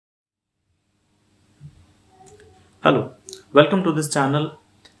Hello, welcome to this channel,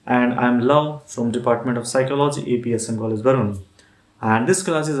 and I am Lav from Department of Psychology, APSM College, Baruni. And this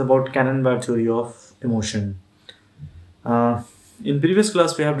class is about Cannon-Bard theory of emotion. In previous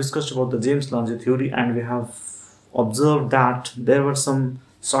class, we have discussed about the James-Lange theory, and we have observed that there were some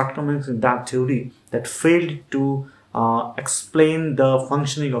shortcomings in that theory that failed to explain the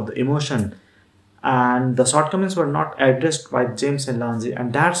functioning of the emotion, and the shortcomings were not addressed by James and Lange,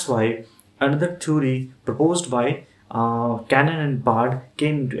 and that's why another theory proposed by Cannon and Bard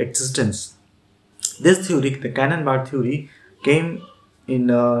came into existence. This theory, the Cannon-Bard theory, came in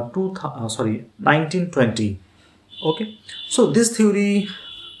 1920. Okay, so this theory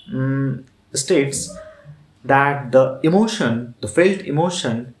states that the emotion, the felt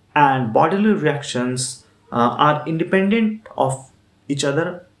emotion, and bodily reactions are independent of each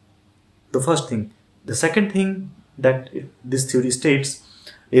other. The first thing. The second thing that this theory states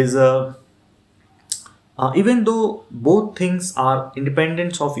is even though both things are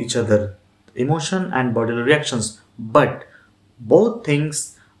independent of each other, emotion and bodily reactions, but both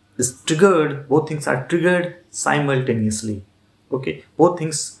things are triggered simultaneously. Okay, both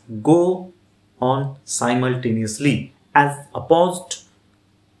things go on simultaneously, as opposed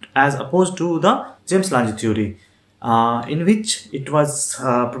to the James-Lange theory, in which it was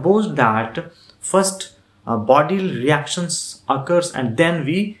proposed that first bodily reactions occurs and then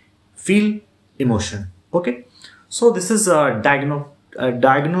we feel emotion. Okay, so this is diagonally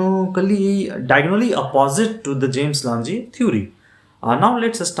opposite to the James-Lange theory. Now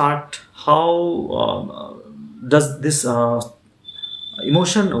let's start. How does this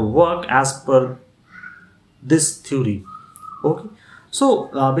emotion work as per this theory? Okay, so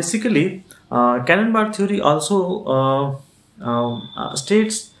basically Cannon-Bard theory also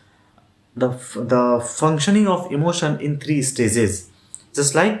states the functioning of emotion in 3 stages,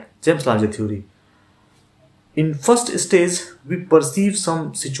 just like James-Lange theory. In first stage, we perceive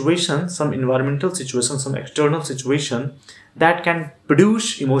some situation, some environmental situation, some external situation that can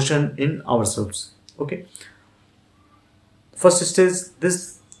produce emotion in ourselves. Okay, first stage. The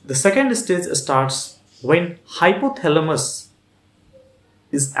second stage starts when hypothalamus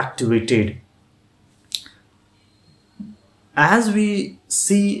is activated. As we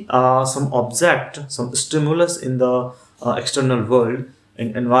see some object, some stimulus in the external world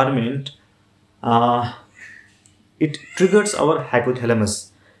and environment, it triggers our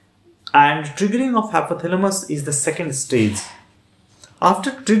hypothalamus, and triggering of hypothalamus is the second stage. After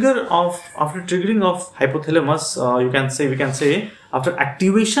triggering of hypothalamus, we can say after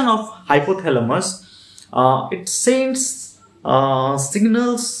activation of hypothalamus, it sends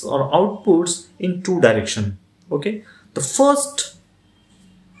signals or outputs in 2 directions. Okay, the first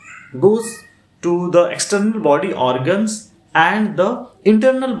goes to the external body organs and the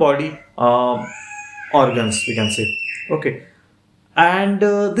internal body organs, we can say. Okay, and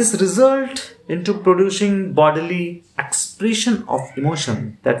this result into producing bodily expression of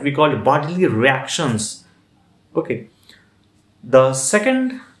emotion that we call bodily reactions. Okay, the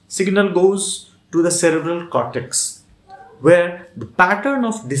second signal goes to the cerebral cortex, where the pattern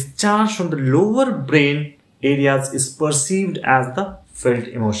of discharge from the lower brain areas is perceived as the felt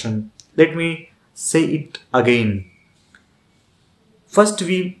emotion. Let me say it again. First,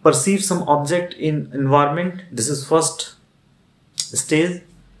 we perceive some object in environment. This is first stage.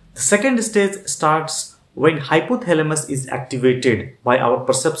 The second stage starts when hypothalamus is activated by our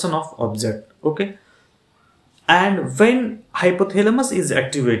perception of object. Okay, and when hypothalamus is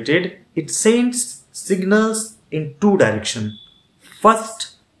activated, it sends signals in 2 directions.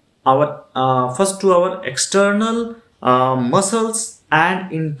 First, to our external muscles and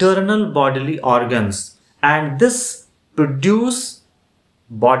internal bodily organs, and this produce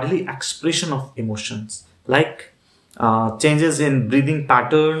bodily expression of emotions like changes in breathing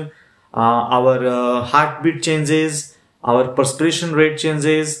pattern, our heartbeat changes, our perspiration rate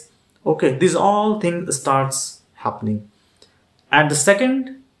changes. Okay, these all things starts happening. And the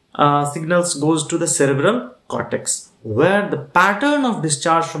second signals goes to the cerebral cortex, where the pattern of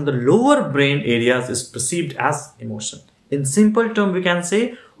discharge from the lower brain areas is perceived as emotion. In simple term, we can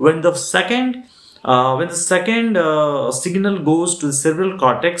say when the second signal goes to the cerebral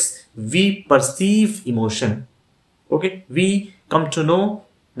cortex, we perceive emotion. Okay, we come to know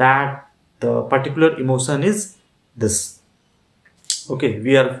that the particular emotion is this. Okay,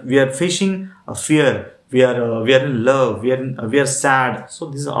 we are facing a fear, we are in love, we are sad. So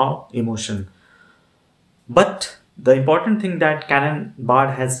these are all emotion. But the important thing that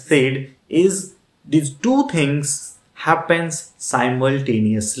Cannon-Bard has said is these 2 things happens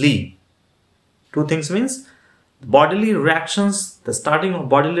simultaneously. 2 things means bodily reactions the starting of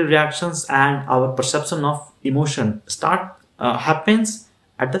bodily reactions and our perception of emotion happens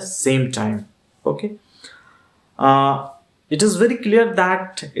at the same time. Okay. It is very clear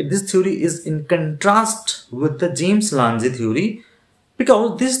that this theory is in contrast with the James-Lange theory,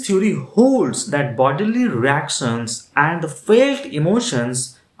 because this theory holds that bodily reactions and the felt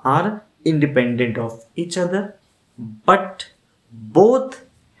emotions are independent of each other, but both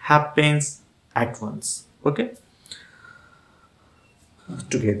happens at once. Okay,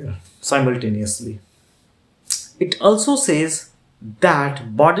 together, simultaneously. It also says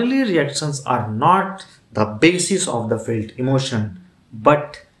that bodily reactions are not the basis of the felt emotion,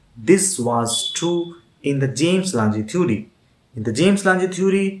 but this was true in the James-Lange theory. In the James-Lange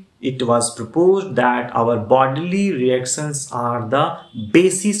theory, it was proposed that our bodily reactions are the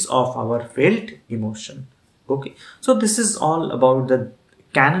basis of our felt emotion. Okay, so this is all about the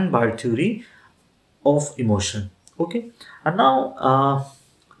Cannon-Bard theory of emotion. Okay, and now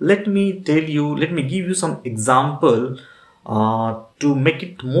let me give you some example to make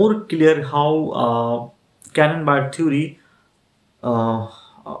it more clear how Cannon-Bard theory,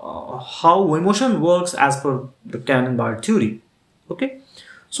 how emotion works as per the Cannon-Bard theory. Okay,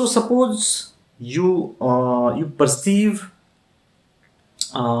 so suppose you perceive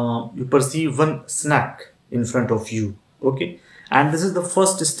one snack in front of you. Okay, and this is the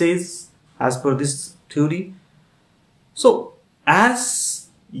first stage as per this theory. So as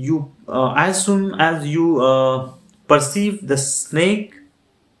soon as you perceive the snake,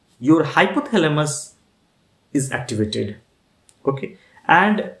 your hypothalamus is activated. Okay,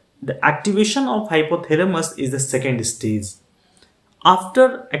 and the activation of hypothalamus is the second stage.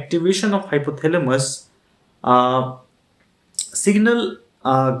 After activation of hypothalamus, signal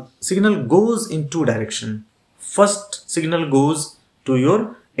goes in two directions. First signal goes to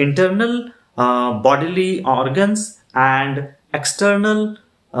your internal bodily organs and external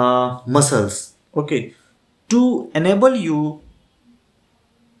muscles. Okay, to enable you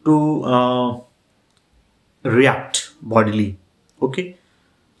to react bodily. Okay,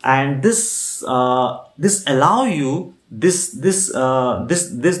 and this allow you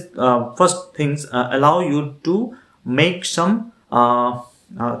first things allow you to make some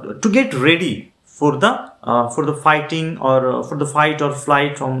to get ready for the fighting or for the fight or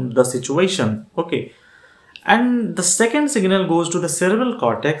flight from the situation. Okay, and the second signal goes to the cerebral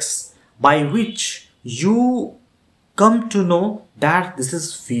cortex, by which you come to know that this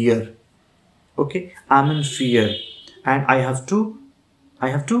is fear. Okay, I'm in fear and I have to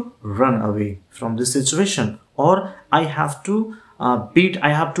run away from this situation, or I have to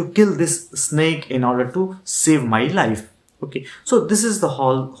kill this snake in order to save my life. Okay, so this is the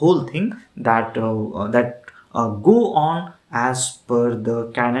whole thing that go on as per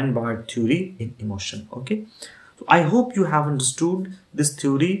the Cannon-Bard theory in emotion. Okay, so I hope you have understood this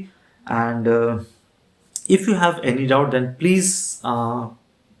theory, and if you have any doubt, then please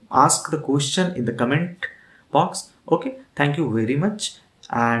ask the question in the comment box. Okay, thank you very much.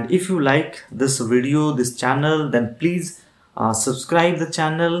 And if you like this video, this channel, then please subscribe the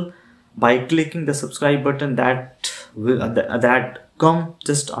channel by clicking the subscribe button that come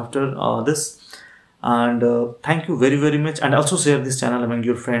just after this. And thank you very much, and also share this channel among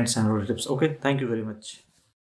your friends and relatives. Okay, thank you very much.